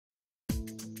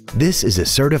This is a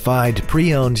certified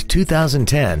pre-owned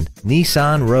 2010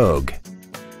 Nissan Rogue.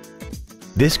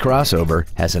 This crossover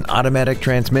has an automatic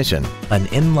transmission, an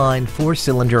inline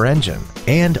 4-cylinder engine,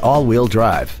 and all-wheel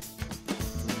drive.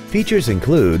 Features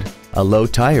include a low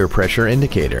tire pressure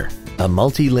indicator, a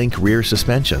multi-link rear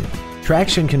suspension,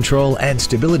 traction control and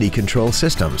stability control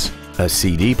systems, a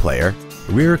CD player,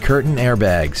 rear curtain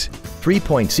airbags,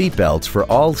 3-point seat belts for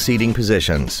all seating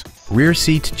positions, rear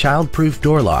seat child-proof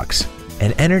door locks,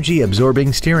 an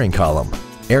energy-absorbing steering column,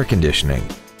 air conditioning,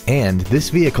 and this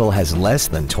vehicle has less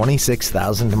than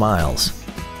 26,000 miles.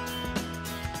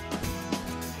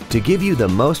 To give you the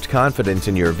most confidence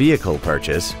in your vehicle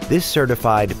purchase, this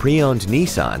certified pre-owned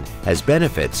Nissan has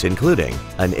benefits including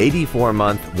an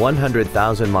 84-month,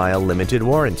 100,000-mile limited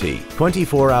warranty,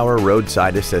 24-hour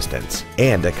roadside assistance,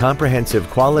 and a comprehensive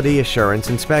quality assurance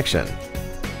inspection.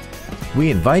 We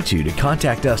invite you to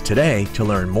contact us today to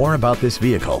learn more about this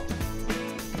vehicle.